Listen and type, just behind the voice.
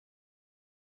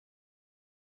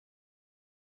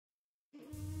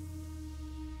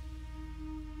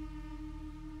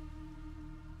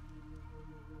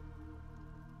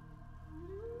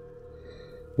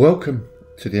Welcome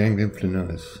to the Anglian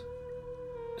Flaneurs.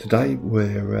 Today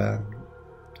we're at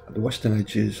the western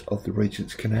edges of the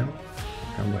Regent's Canal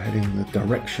and we're heading in the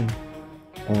direction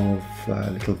of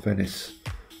Little Venice,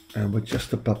 and we're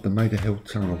just above the Maida Vale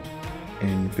tunnel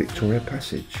in Victoria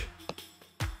Passage.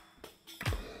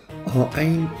 Our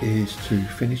aim is to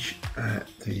finish at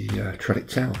the Trellick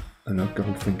Tower, an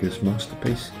Goldfinger's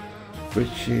masterpiece,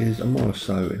 which is a mile or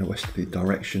so in a westerly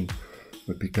direction.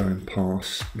 We'll be going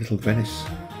past Little Venice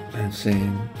and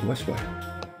seeing the Westway.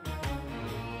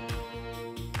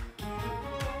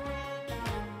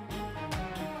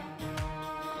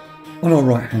 On our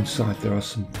right hand side there are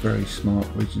some very smart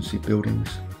Regency buildings,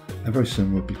 and very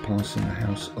soon we'll be passing the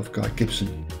house of Guy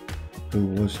Gibson, who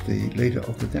was the leader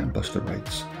of the Downbuster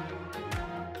raids.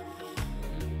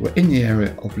 We're in the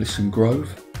area of Lisson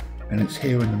Grove, and it's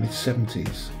here in the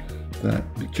mid-70s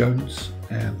that Mick Jones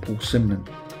and Paul Simon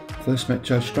first met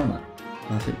Joe Strummer.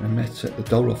 I think they met at the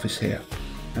Dole office here,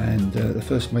 and the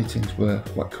first meetings were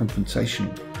quite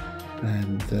confrontational,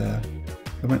 and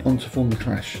they went on to form The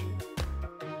Clash,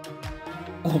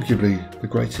 arguably the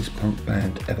greatest punk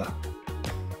band ever.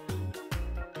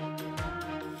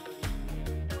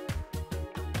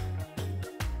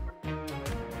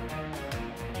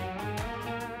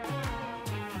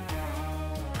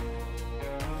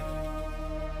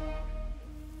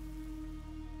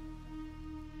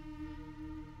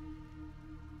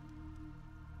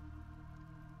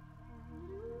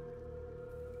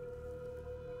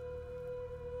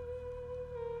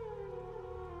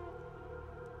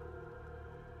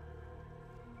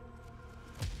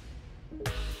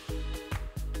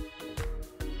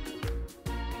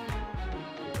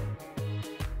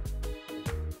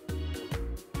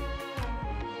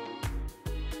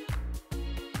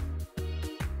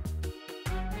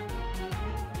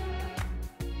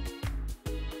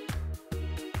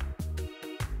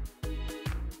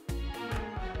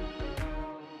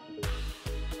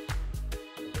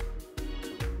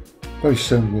 Very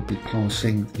soon we'll be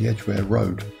passing the Edgware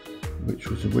Road, which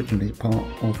was originally part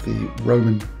of the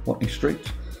Roman Watney Street,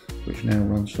 which now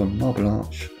runs from Marble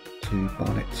Arch to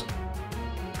Barnet.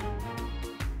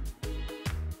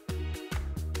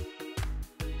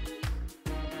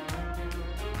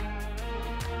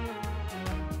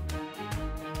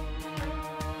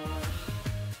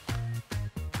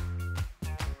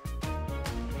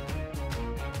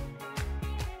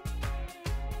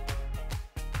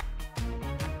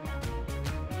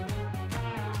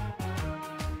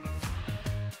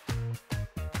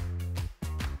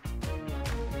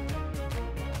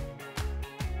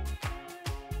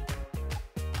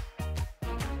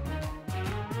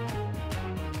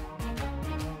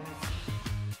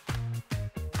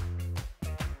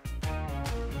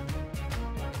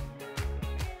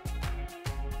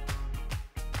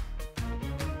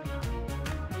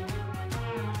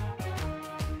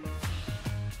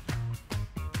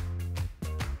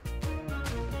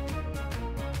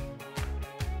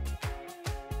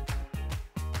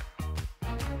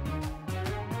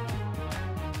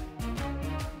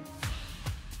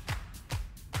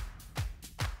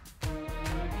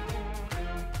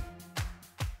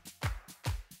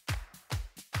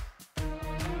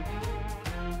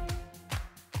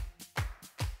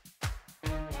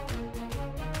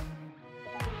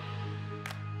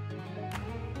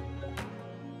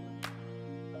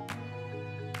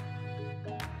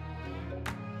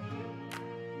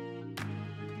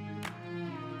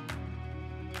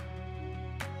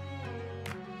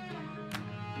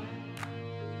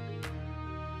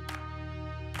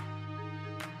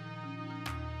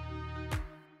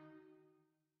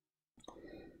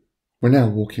 We're now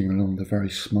walking along the very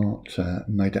smart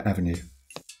Maida Avenue.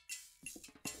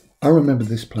 I remember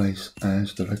this place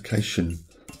as the location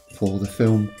for the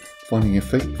film Finding Your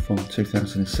Feet from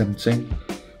 2017,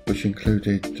 which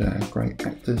included great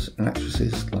actors and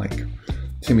actresses like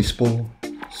Timmy Spall,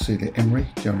 Celia Emery,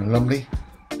 Jonah Lumley,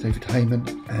 David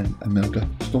Heyman and Imelda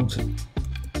Staunton.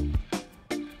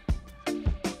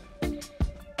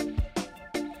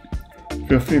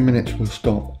 For a few minutes we'll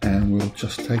stop and we'll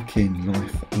just take in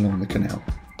life along the canal.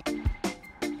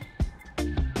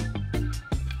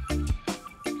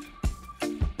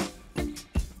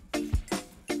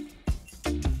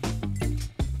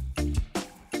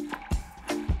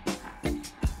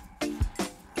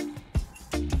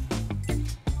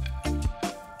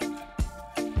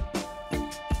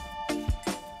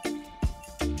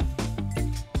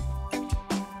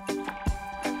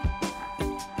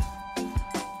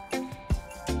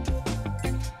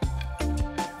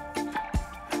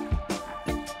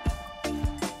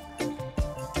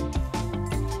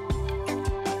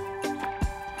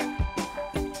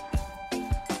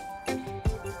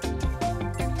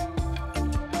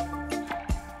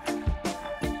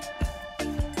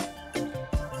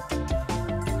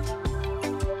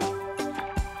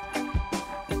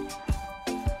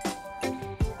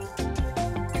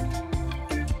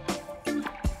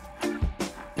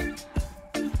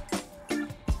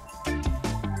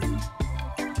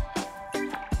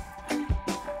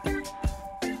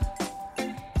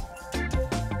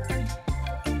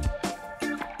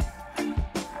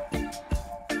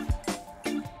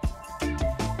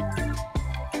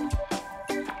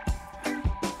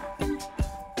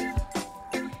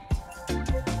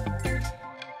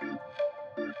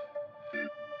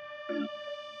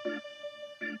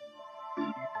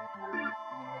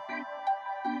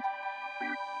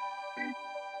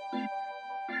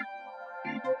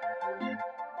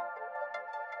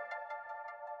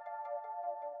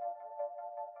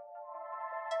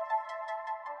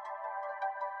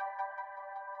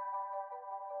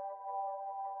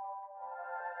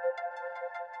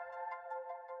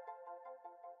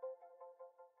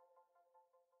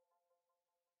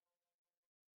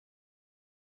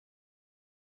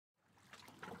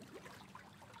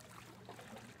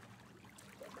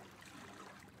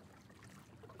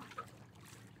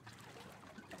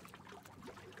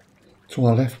 To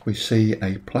our left we see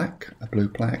a plaque, a blue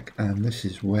plaque, and this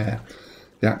is where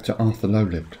the actor Arthur Lowe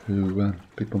lived, who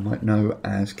people might know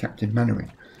as Captain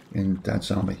Mannering in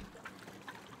Dad's Army.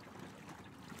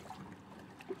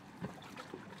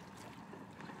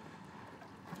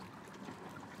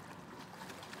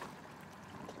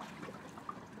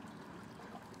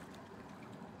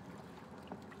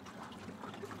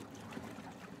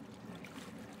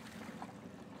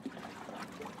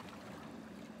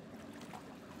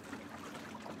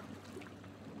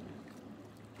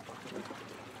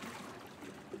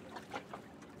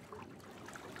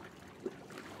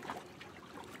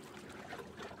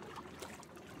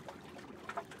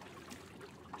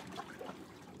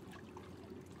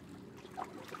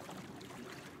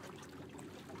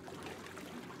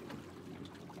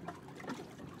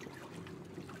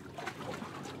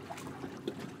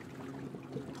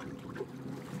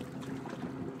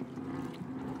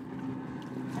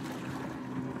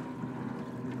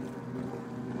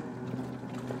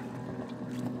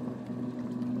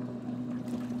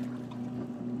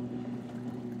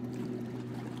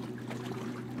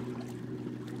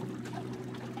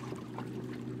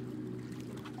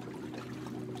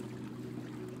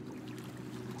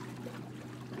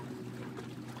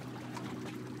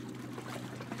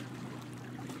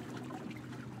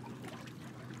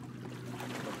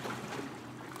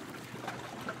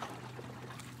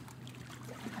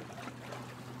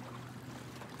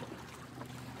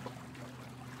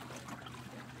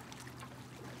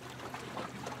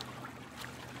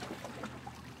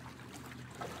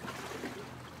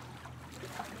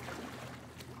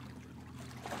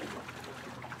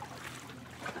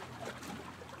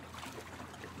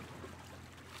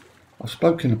 I've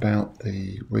spoken about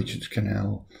the Regent's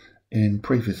Canal in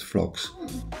previous vlogs,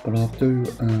 but I'll do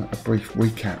a brief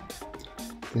recap.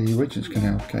 The Regent's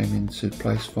Canal came into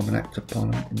place from an Act of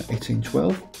Parliament in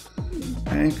 1812,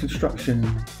 and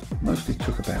construction mostly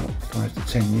took about 5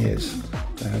 to 10 years.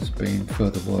 There has been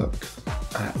further work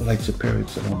at later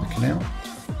periods along the canal.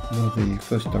 One of the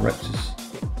first directors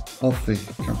of the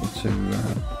company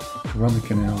to run the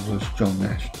canal was John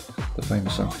Nash, the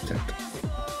famous architect.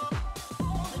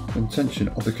 The intention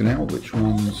of the canal, which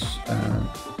runs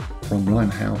from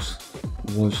Limehouse,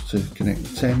 was to connect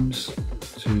the Thames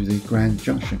to the Grand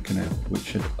Junction Canal,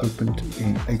 which had opened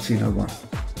in 1801.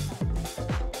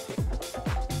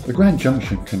 The Grand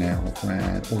Junction Canal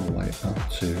ran all the way up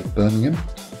to Birmingham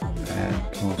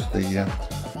and past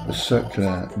the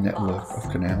circular network of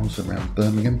canals around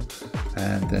Birmingham,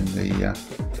 and then the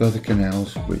further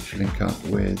canals which link up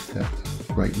with the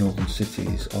great northern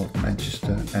cities of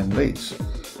Manchester and Leeds.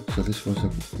 So this was a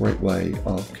great way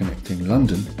of connecting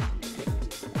London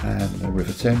and the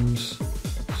River Thames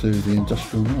to the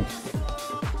industrial north.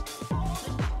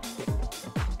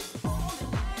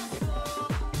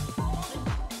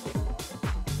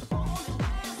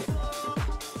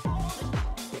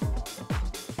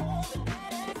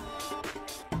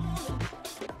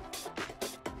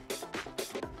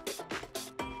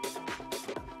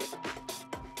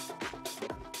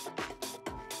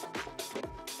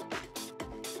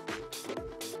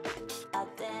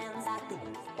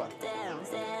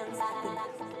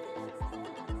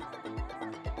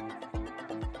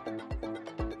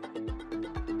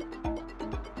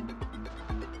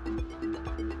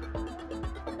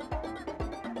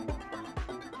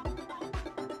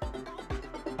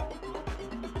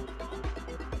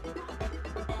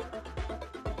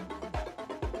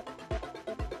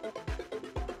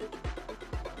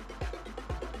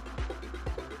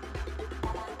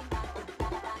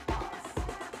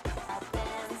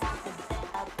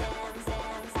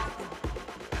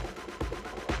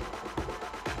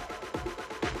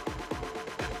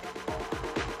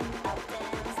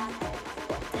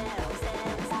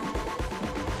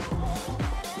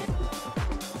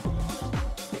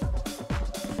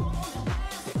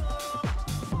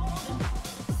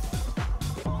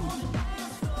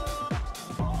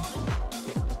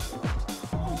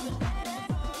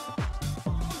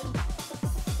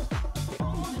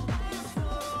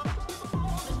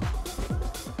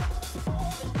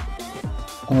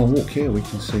 On our walk here we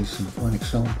can see some fine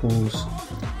examples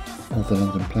of the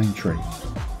London plane tree,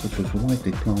 which was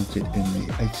widely planted in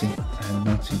the 18th and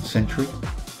 19th century,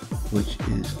 which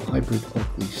is a hybrid of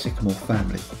the sycamore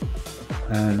family,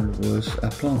 and was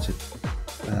planted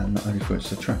not only for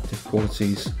its attractive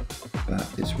qualities but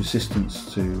its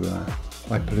resistance to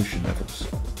high pollution levels.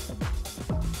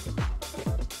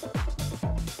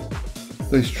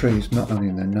 These trees, not only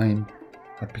in their name,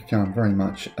 have become very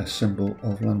much a symbol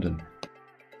of London.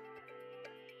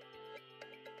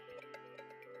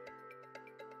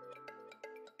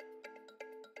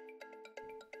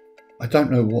 I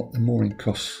don't know what the mooring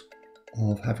costs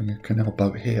of having a canal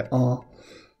boat here are,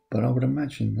 but I would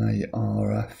imagine they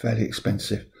are fairly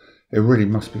expensive. It really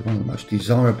must be one of the most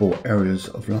desirable areas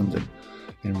of London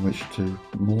in which to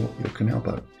moor your canal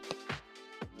boat.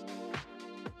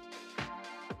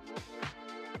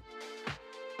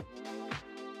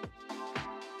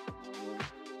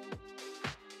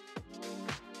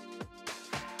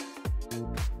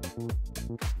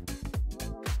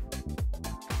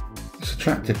 This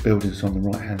attractive buildings on the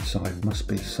right hand side must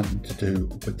be something to do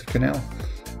with the canal,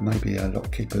 maybe a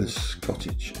lockkeeper's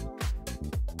cottage.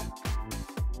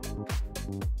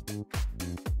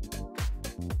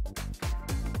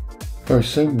 Very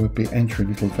soon we'll be entering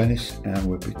Little Venice and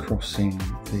we'll be crossing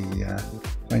the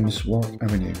famous Warwick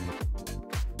Avenue.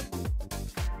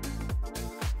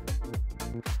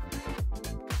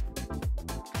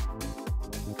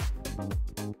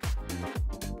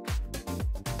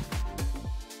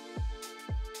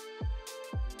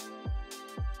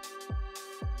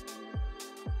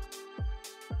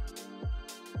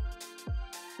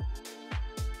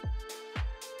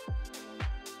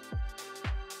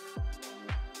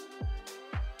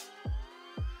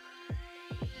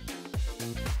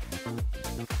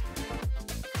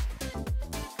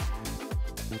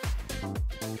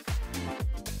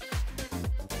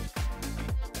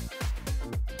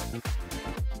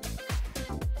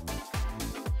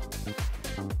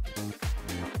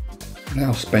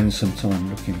 Now spend some time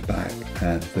looking back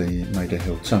at the Maida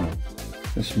Vale tunnel.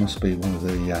 This must be one of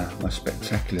the most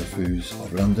spectacular views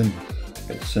of London.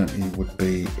 It certainly would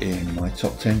be in my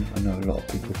top 10. I know a lot of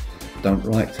people don't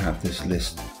like to have this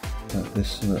list, but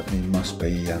this certainly must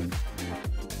be, I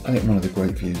think, one of the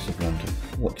great views of London.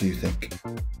 What do you think?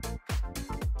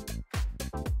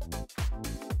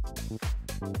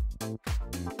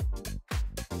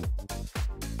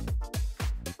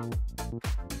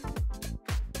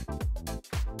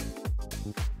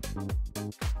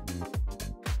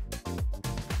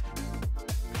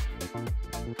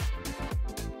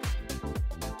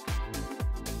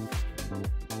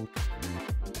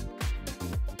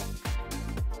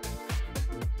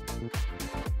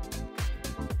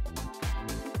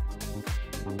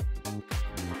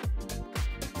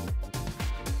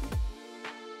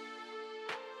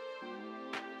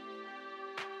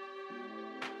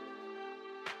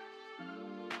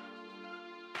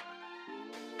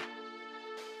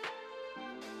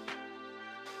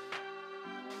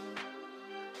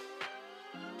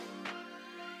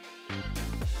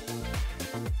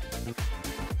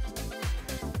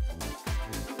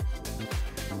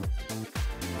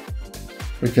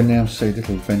 We can now see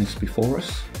Little Venice before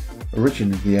us.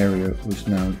 Originally the area was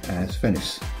known as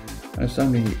Venice, and it's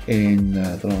only in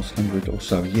the last 100 or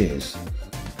so years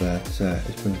that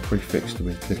it's been prefixed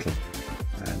with Little,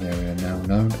 an area now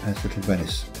known as Little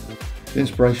Venice. The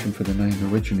inspiration for the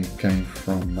name originally came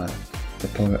from the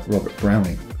poet Robert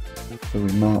Browning, who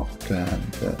remarked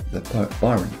that the poet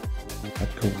Byron had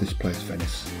called this place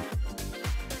Venice.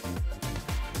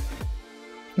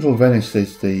 Little Venice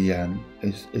is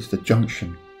the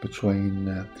junction between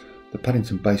the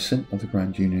Paddington Basin of the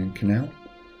Grand Union Canal,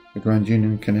 the Grand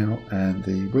Union Canal and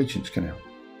the Regent's Canal.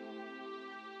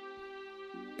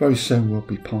 Very soon we'll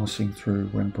be passing through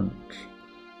Rembrandt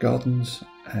Gardens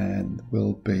and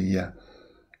we'll be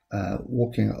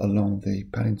walking along the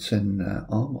Paddington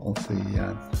arm of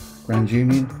the Grand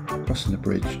Union, crossing the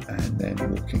bridge and then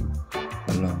walking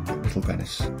along Little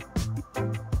Venice.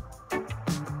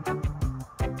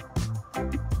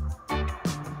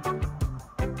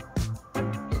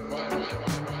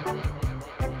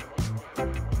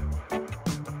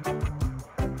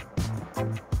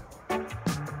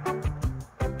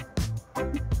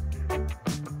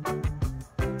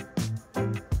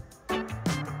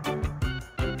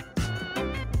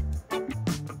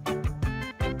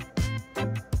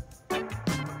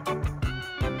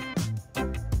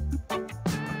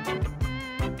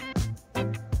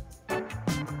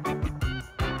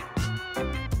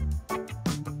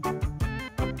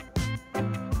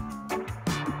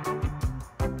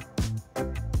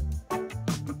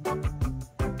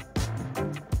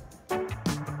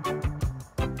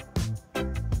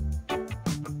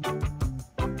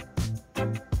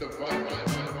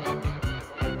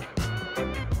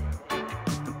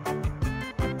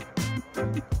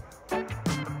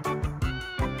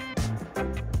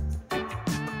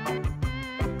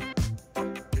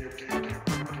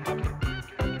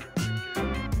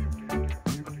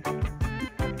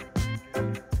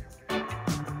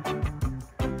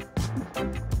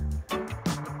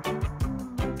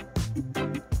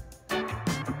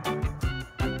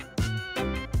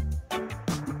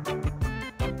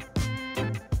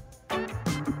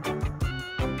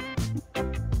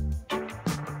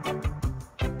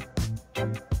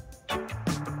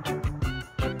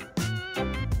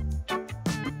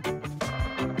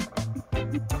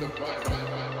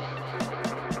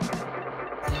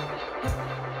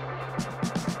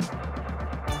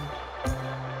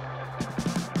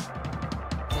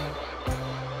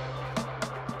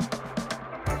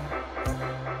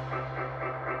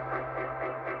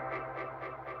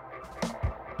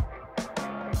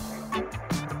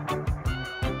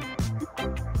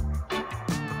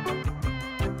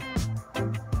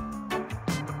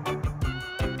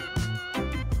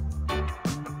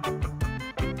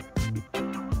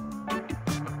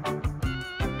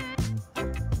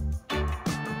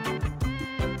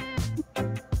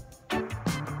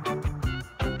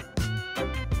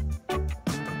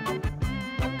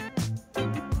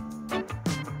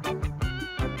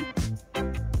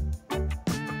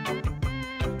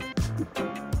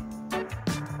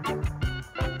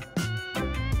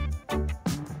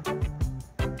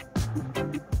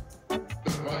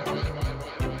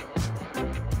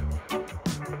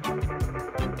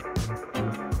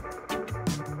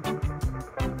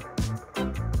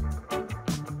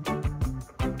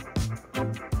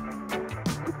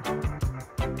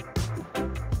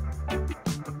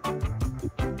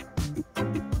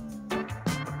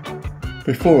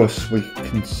 Before us we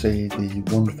can see the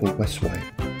wonderful Westway.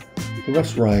 The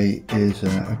Westway is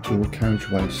a dual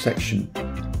carriageway section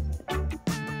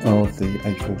of the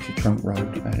A40 trunk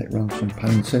road, and it runs from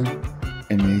Paddington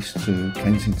in the east to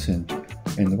Kensington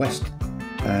in the west,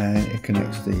 and it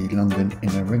connects the London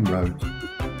Inner Ring Road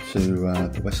to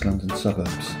the West London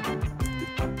suburbs.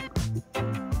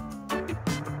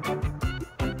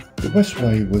 The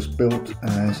Westway was built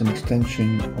as an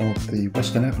extension of the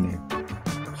Western Avenue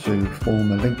to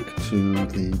form a link to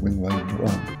the Ringway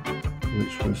 1,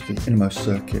 which was the innermost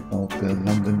circuit of the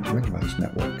London Ringways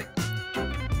network.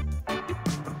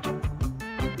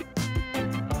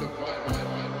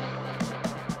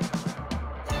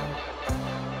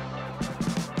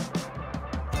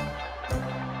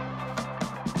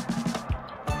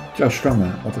 Joe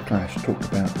Strummer of The Clash talked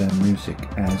about their music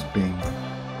as being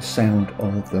the sound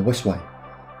of the Westway.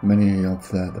 Many of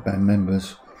the band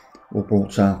members were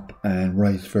brought up and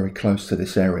raised very close to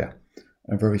this area,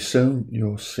 and very soon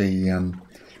you'll see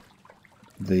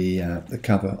the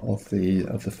cover of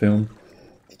the film,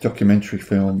 the documentary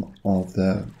film of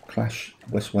the Clash,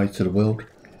 Westway to the World,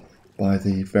 by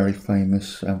the very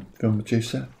famous film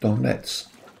producer Don Letts.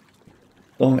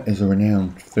 Don is a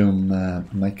renowned film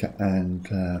maker and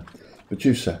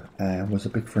producer, and was a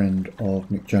big friend of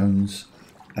Mick Jones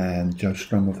and Joe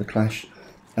Strummer of The Clash,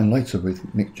 and later with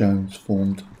Mick Jones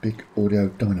formed Big Audio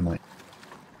Dynamite.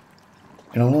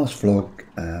 In our last vlog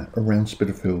around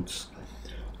Spitalfields,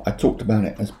 I talked about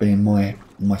it as being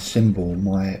my symbol,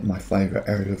 my favourite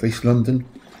area of East London.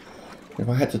 If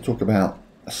I had to talk about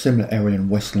a similar area in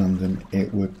West London,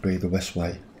 it would be the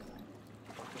Westway.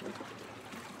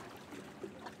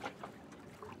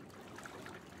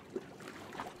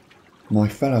 My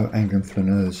fellow Anglian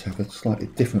flaneurs have a slightly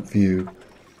different view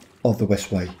of the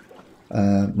Westway.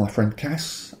 My friend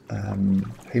Cass,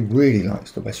 he really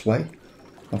likes the Westway.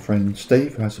 My friend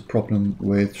Steve, who has a problem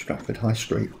with Stratford High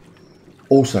Street,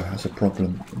 also has a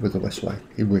problem with the Westway.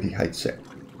 He really hates it.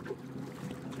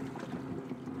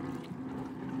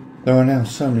 There are now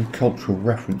so many cultural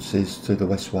references to the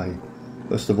Westway.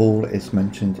 First of all, it's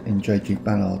mentioned in J.G.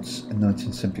 Ballard's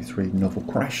 1973 novel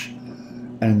Crash,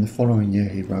 and in the following year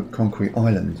he wrote Concrete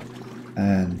Island,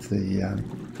 and the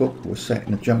book was set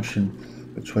in a junction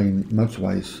between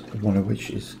motorways, one of which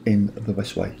is in the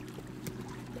Westway.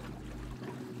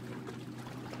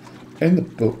 In the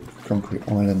book Concrete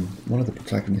Island, one of the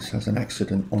protagonists has an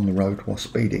accident on the road while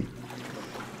speeding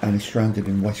and is stranded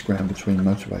in waste ground between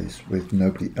motorways with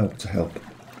nobody else to help.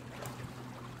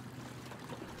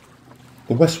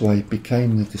 The Westway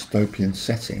became the dystopian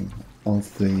setting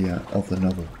of the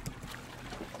novel.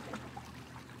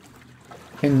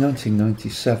 In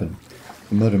 1997,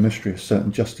 the murder mystery of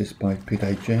Certain Justice by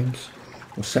P.D. James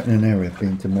was set in an area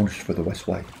being demolished for the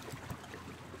Westway.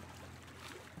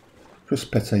 Chris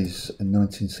Petty's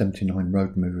 1979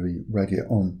 road movie Radio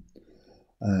On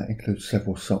includes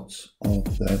several shots of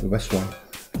the Westway,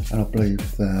 and I believe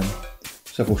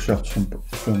several shots from the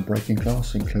film Breaking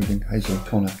Glass, including Hazel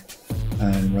O'Connor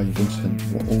and Ray Winston,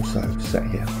 were also set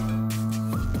here.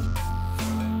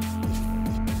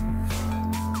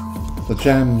 The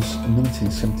Jam's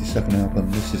 1977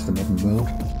 album This Is the Modern World,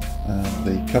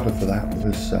 the cover for that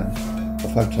was a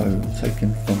photo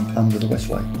taken from under the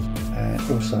Westway, and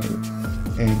also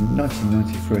in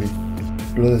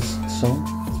 1993 Blur's song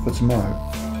For Tomorrow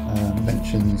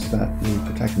mentions that the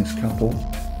protagonist couple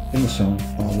in the song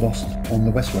are lost on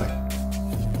the Westway.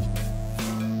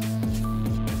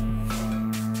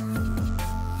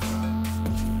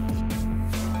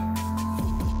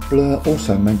 Blur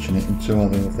also mention it in two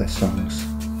other of their songs,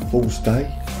 Fool's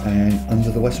Day and Under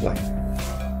the Westway.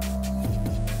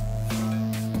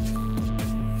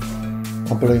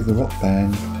 I believe the rock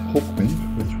band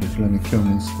Hawkwind, which was Lemmy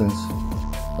Kilminster's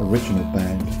original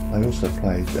band, they also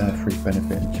played free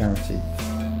benefit and charity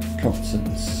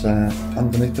concerts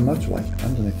underneath the motorway,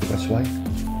 underneath the Westway.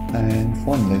 And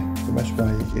finally, the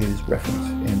Westway is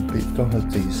referenced in Pete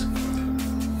Doherty's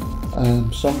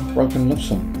song Broken Love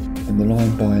Song, in the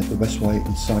line by the Westway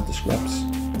inside the Scrubs.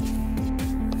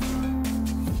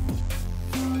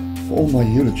 For all my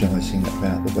eulogising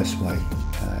about the Westway,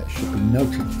 it should be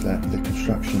noted that the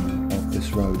construction of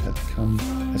this road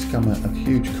has come at a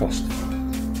huge cost.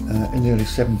 In the early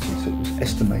 70s it was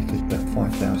estimated that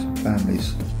 5,000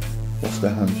 families lost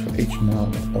their homes for each mile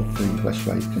of the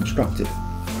Westway constructed,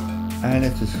 and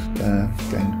it has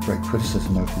gained great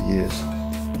criticism over the years.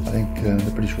 I think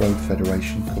the British Road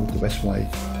Federation called the Westway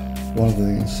one of the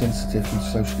insensitive and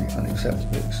socially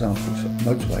unacceptable examples of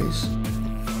motorways,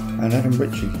 and Adam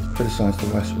Ritchie criticised the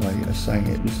Westway as saying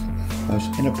it was the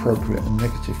most inappropriate and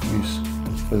negative use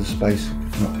for the space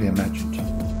that could not be imagined.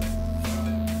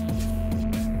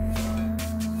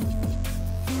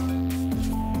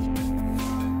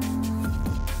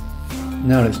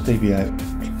 Now let's deviate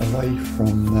away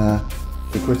from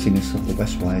the grittiness of the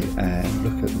Westway and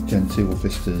look at the genteel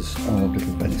vistas of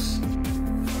Little Venice.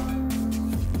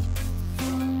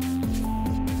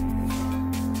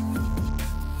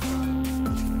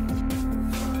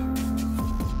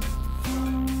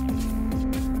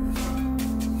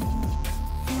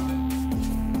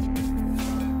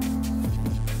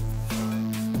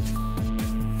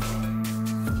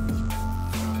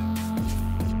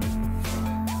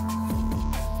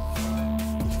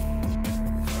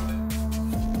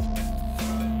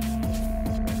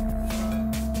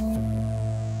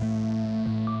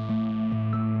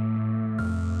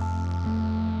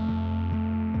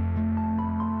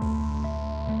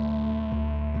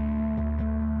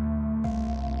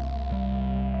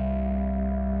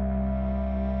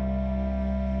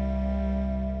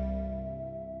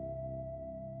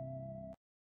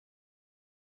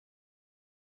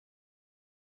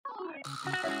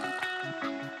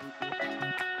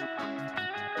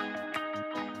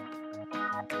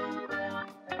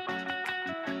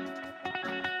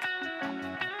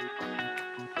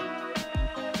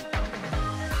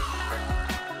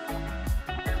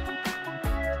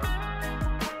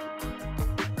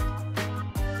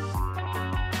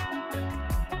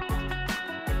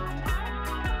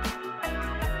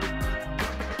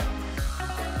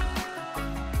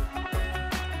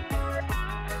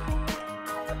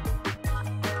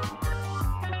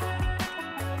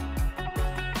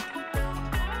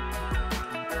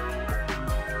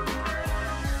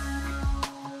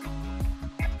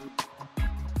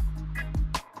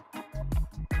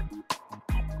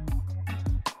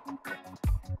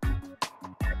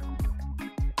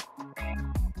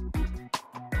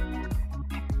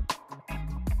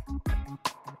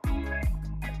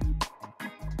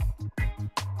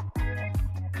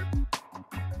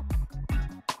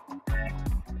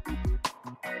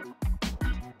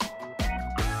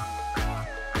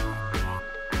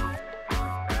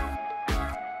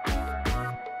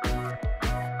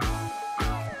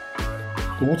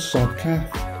 The waterside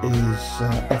cafe is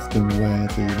often where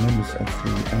the members of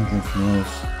the Anglican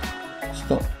Flaneurs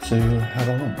stop to have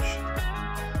a lunch.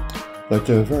 They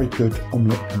do a very good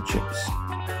omelette and chips.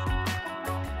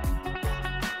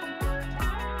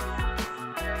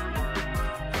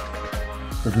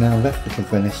 We've now left Little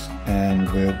Venice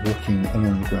and we're walking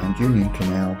along the Grand Union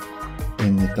Canal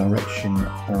in the direction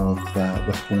of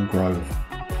Westbourne Grove.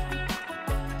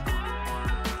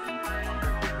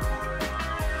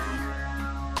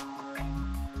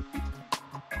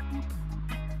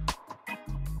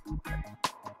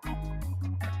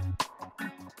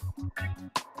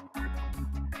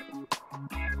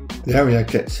 The area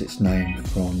gets its name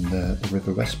from the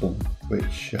River Westbourne,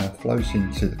 which flows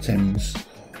into the Thames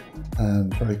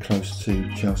very close to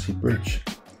Chelsea Bridge,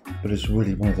 but is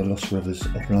really one of the lost rivers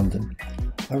of London.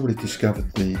 I really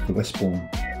discovered the Westbourne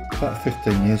about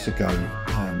 15 years ago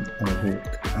on a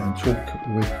walk and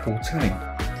talk with Paul Tanning,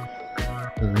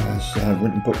 who has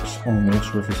written books on the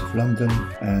lost rivers of London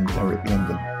and Eric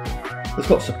London. There's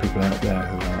lots of people out there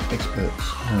who are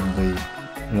experts on the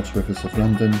lost rivers of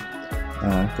London.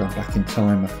 Going back in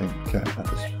time, I think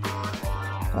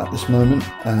at this moment,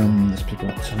 there's people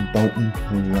like Tom Bolton,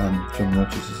 who John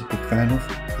Rogers is a big fan of.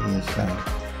 He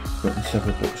has written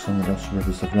several books on the lost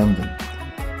rivers of London.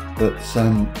 But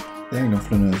the Anglican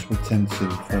Flaneurs, we tend to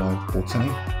follow Paul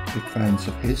Tanning, big fans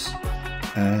of his,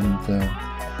 and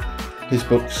his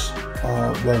books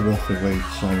are well worth a read,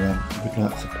 so we'd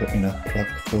like to put in a plug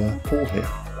for Paul here.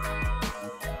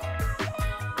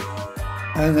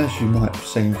 And as you might have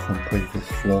seen from previous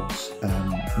vlogs,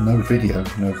 no video,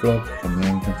 no vlog from the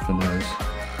Anglican Flaneurs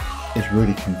is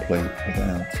really complete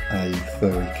without a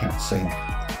furry cat scene.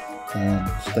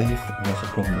 Steve, who has a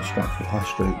problem with Stratford High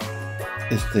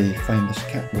Street, is the famous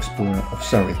cat whisperer of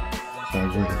Surrey, so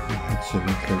really we had to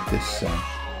include this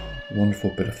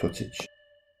wonderful bit of footage.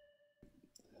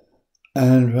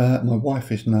 And my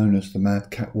wife is known as the Mad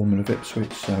Cat Woman of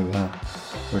Ipswich, so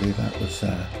really that was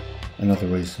another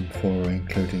reason for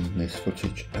including this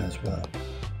footage as well.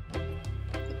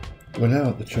 We're now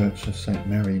at the Church of St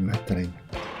Mary Magdalene,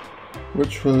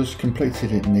 which was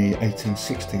completed in the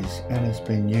 1860s and has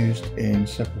been used in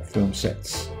several film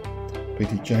sets.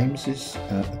 P.D. James's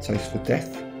A Taste for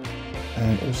Death,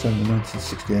 and also in the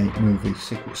 1968 movie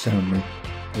Secret Ceremony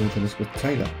with Elizabeth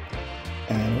Taylor.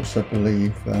 And I also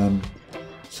believe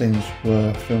scenes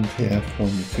were filmed here from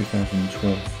the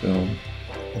 2012 film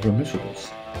of Les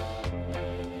Miserables.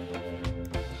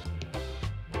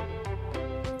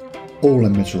 All Les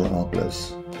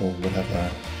Miserables, or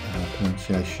whatever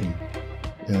pronunciation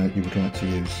you would like to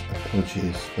use.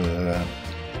 Apologies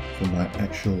for my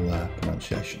actual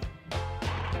pronunciation.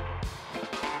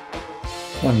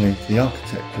 Finally, the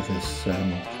architect of this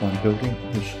fine building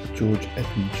was George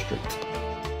Edmund Street.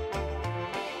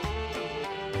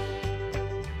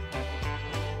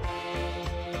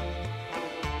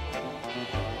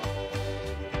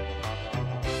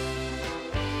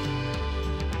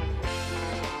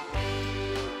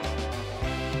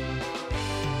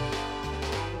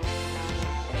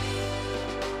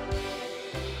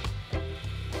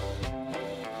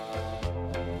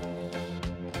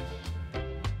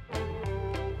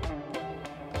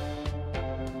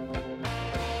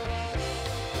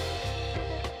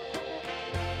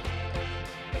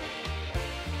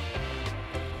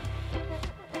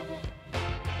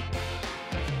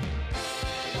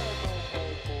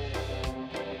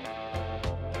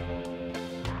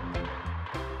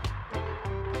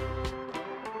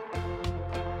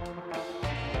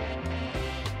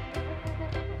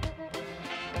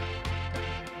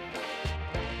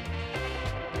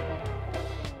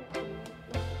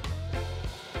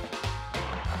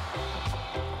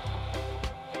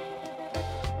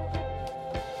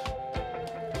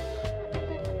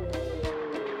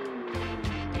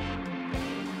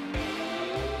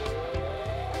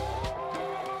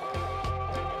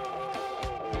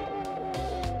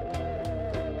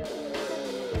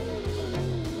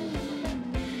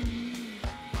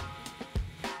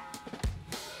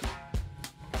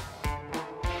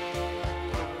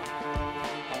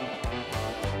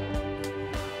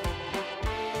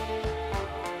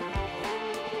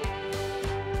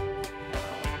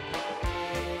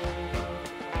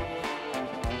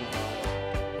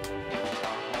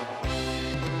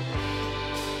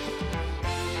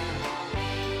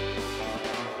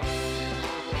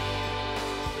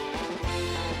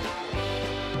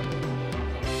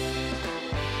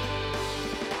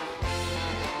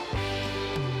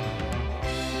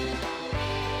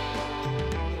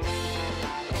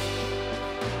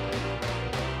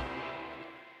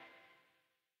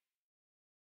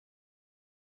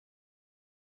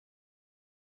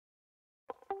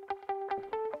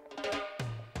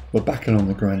 We're back along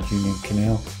the Grand Union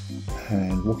Canal,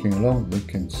 and walking along we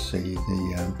can see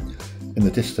in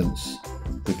the distance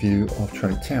the view of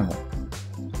Trellick Tower,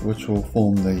 which will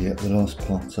form the last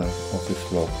part of this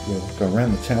vlog. We'll go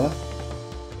around the tower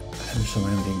and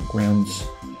surrounding grounds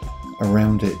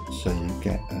around it, so you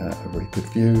get a very good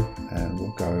view, and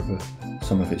we'll go over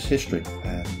some of its history.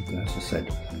 And as I said,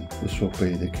 this will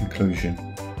be the conclusion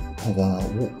of our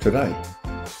walk today.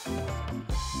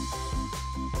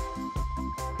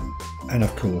 And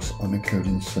of course, I'm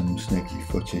including some sneaky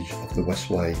footage of the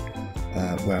Westway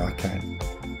where I can.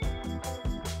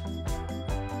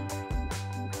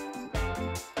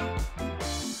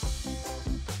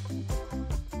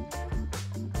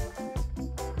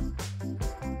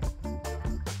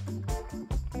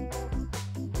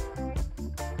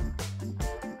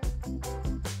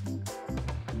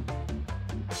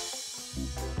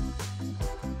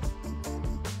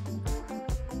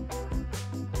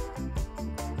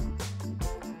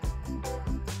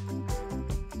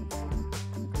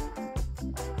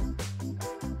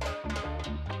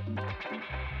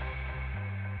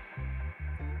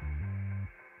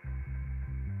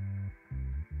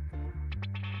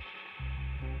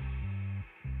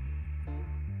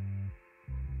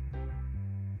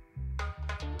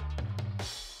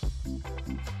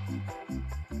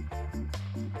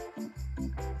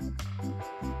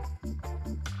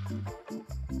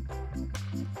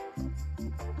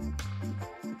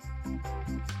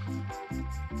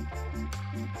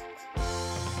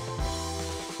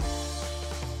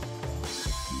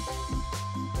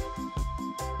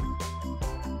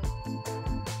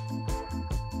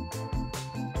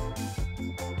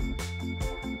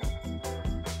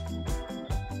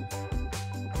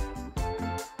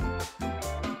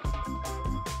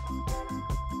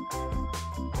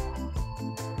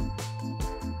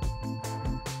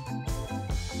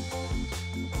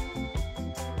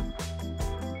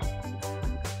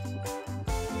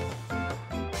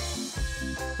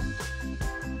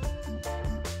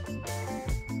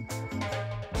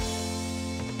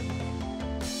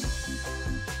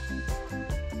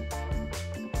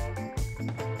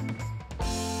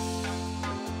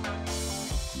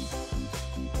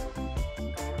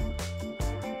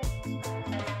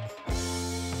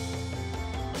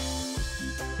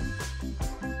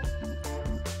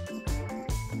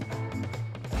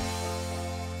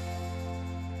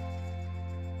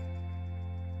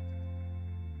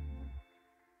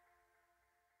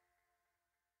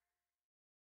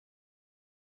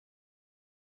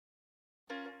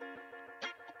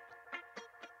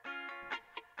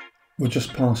 We're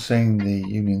just passing the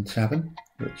Union Tavern,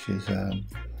 which is a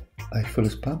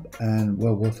Fuller's pub and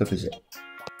well worth a visit.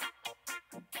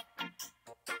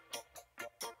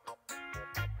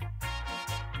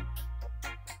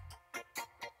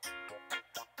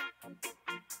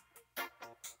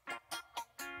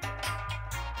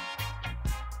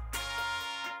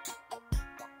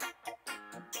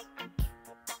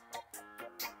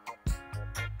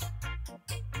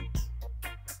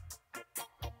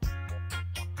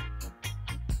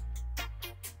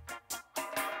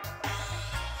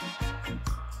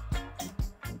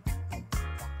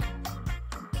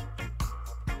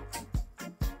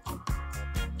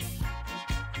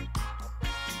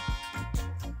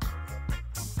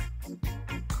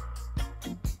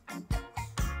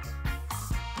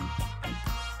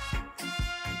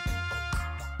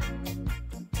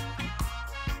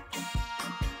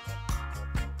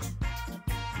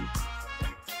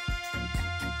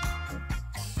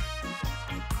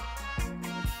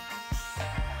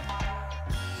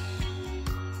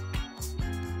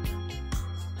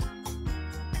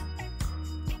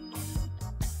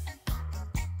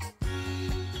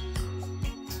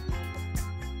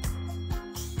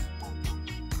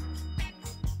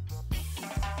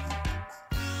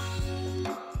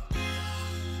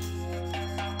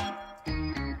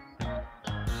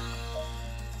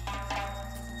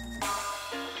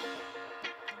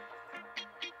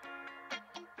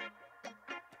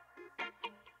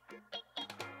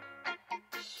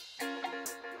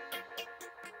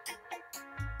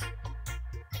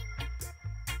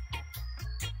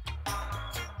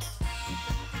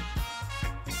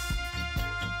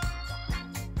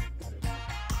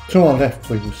 To our left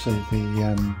we will see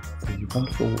the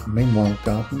wonderful Meanwhile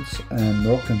Gardens and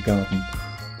Moroccan Garden.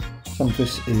 Some of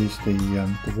this is the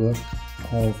work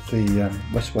of the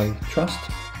Westway Trust,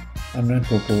 an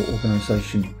admirable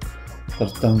organisation that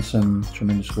has done some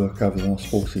tremendous work over the last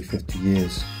 40-50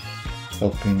 years,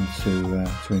 helping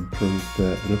to improve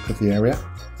the look of the area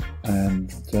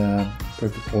and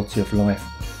improve the quality of life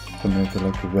for many of the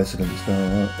local residents.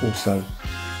 There are also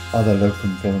other local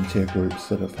volunteer groups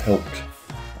that have helped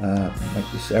make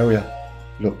this area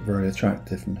look very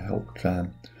attractive and helped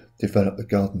develop the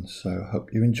gardens, so I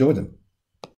hope you enjoy them.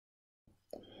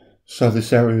 So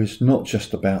this area is not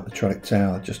just about the Trellick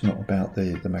Tower, just not about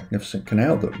the magnificent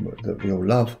canal that we all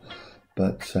love,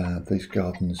 but these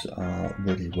gardens are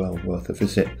really well worth a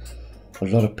visit. A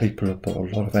lot of people have put a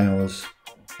lot of hours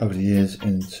over the years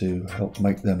into help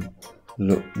make them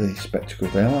look the spectacle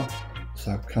they are,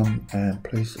 so come and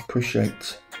please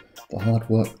appreciate the hard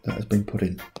work that has been put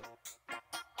in.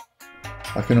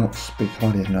 I cannot speak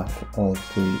highly enough of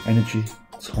the energy,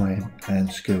 time and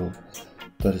skill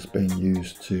that has been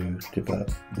used to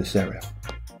develop this area.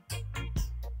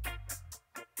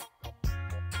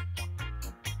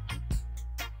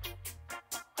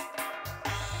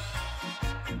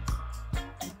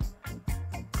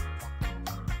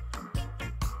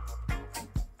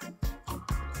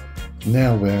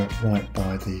 Now we're right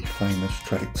by the famous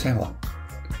Trellick Tower.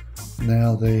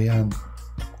 Now the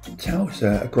tower is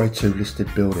a Grade 2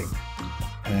 listed building,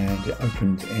 and it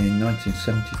opened in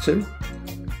 1972,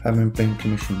 having been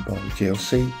commissioned by the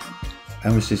GLC,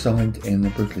 and was designed in the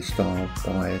brutalist style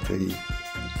by the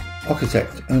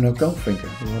architect Ernest Goldfinger,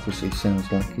 who obviously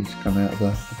sounds like he's come out of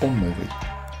a Bond movie.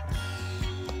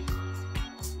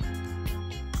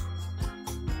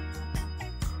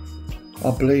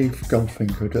 I believe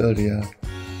Goldfinger had earlier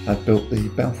built the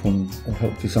Balfour, or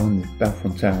helped design the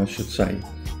Balfour Tower, I should say,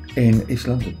 in East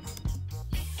London.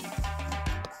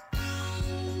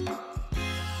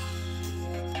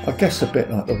 I guess a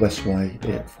bit like the Westway,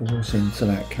 it falls into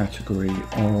that category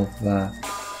of a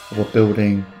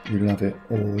building, you love it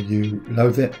or you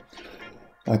loathe it.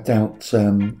 I doubt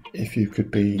if you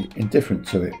could be indifferent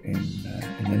to it in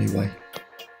any way.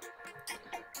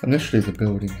 Initially the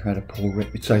building had a poor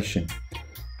reputation.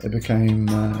 It became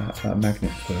a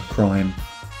magnet for crime,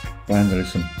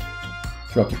 vandalism,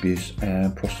 drug abuse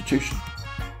and prostitution.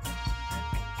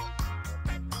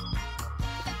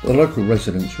 The local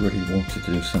residents really wanted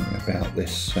to do something about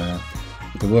this.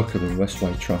 The work of the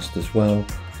Westway Trust as well,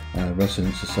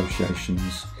 residents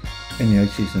associations. In the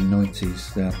 80s and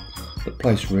 90s the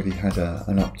place really had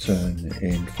an upturn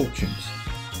in fortunes.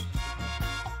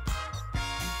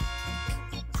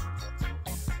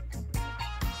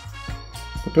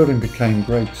 The building became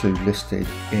Grade 2 listed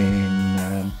in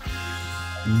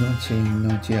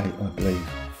 1998, I believe.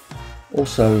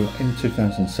 Also in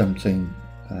 2017,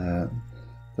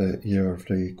 the year of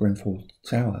the Grenfell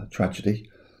Tower tragedy,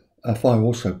 a fire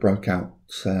also broke out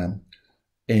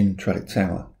in Trellick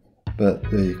Tower, but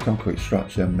the concrete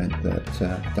structure meant that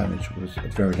damage was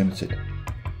very limited.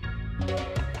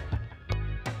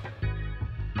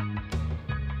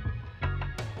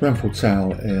 Grenfell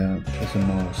Tower is a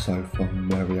mile or so from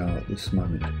where we are at this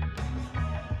moment.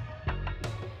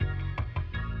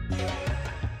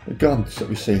 The gardens that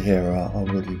we see here are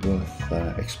really worth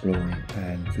exploring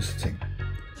and visiting.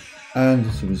 And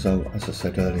as a result, as I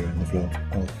said earlier in the vlog,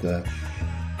 of the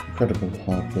incredible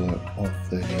hard work of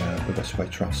the Westway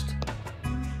Trust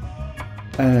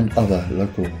and other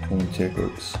local volunteer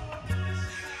groups.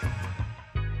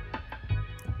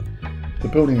 The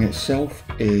building itself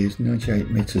is 98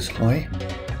 metres high,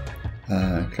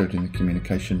 including the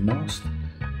communication mast,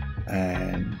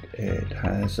 and it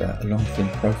has a long thin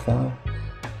profile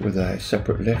with a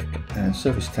separate lift and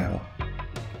service tower.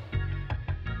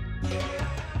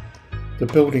 The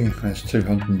building has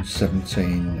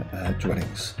 217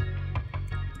 dwellings.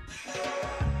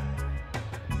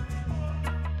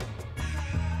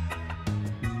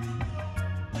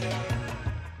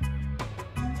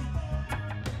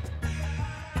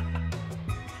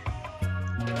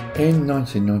 In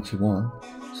 1991,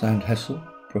 Sand Hessel,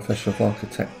 Professor of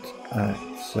Architect at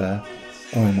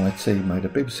RMIT, made a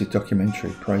BBC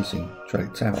documentary praising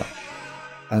Trellick Tower,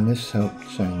 and this helped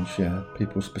change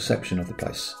people's perception of the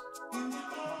place.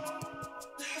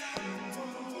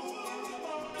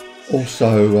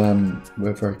 Also,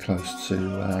 we're very close to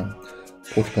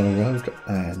Portobello Road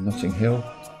and Notting Hill,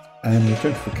 and the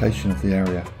gentrification of the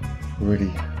area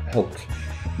really helped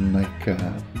make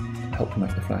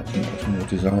the flats much more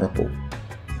desirable.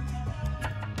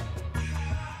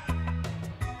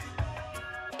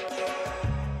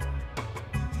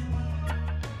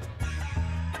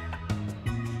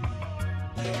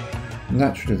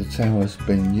 Naturally, the tower has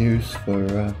been used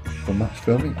for much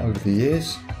filming over the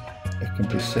years. It can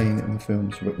be seen in the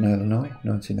films Rooknail and I,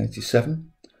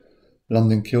 1987,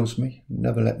 London Kills Me,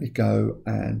 Never Let Me Go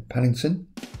and Paddington,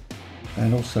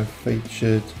 and also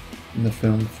featured in the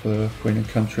film for Queen and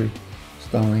Country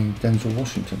starring Denzel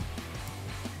Washington.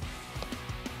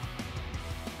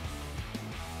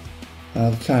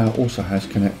 The tower also has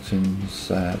connections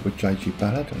with J.G.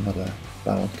 Ballard, another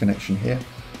Ballard connection here,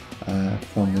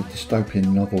 from the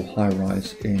dystopian novel High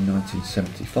Rise in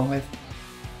 1975.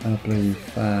 And I believe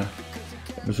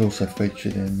it was also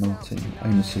featured in Martin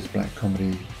Amis's black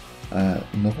comedy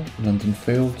novel London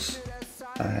Fields,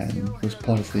 and was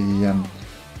part of the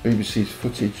BBC's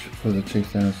footage for the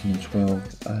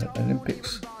 2012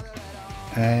 Olympics.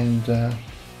 And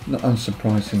not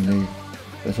unsurprisingly,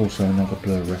 there's also another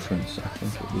Blur reference. I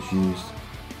think it was used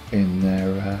in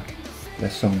their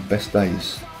song Best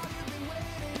Days.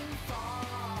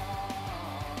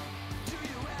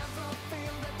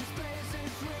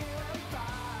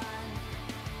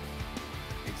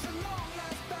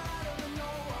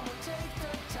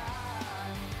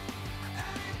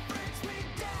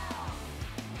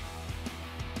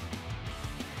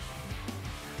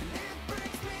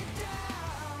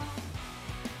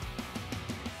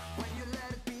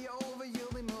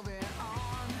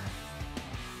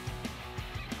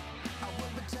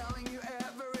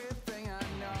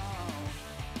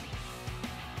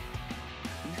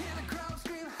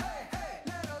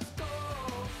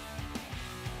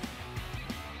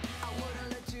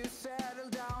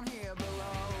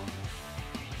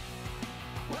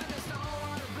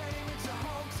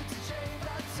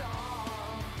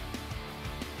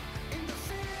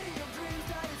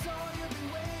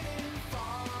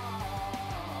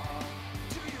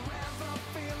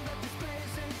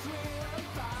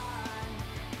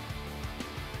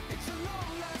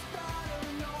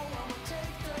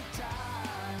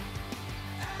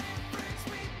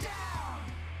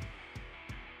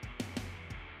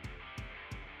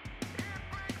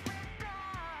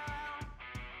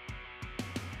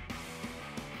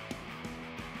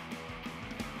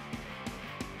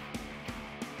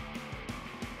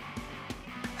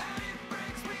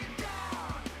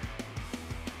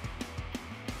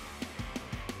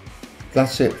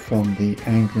 That's it from the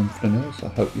Anglian Flaneurs. I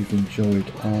hope you've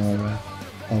enjoyed our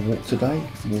walk today,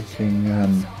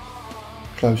 walking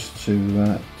close to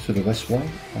the Westway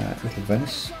at Little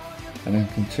Venice, and then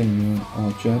continuing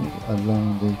our journey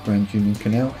along the Grand Union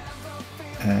Canal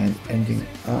and ending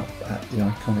up at the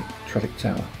iconic Trellick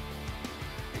Tower.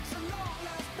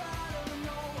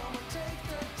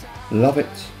 Love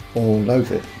it or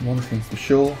loathe it, one thing for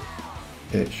sure,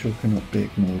 it sure cannot be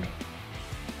ignored.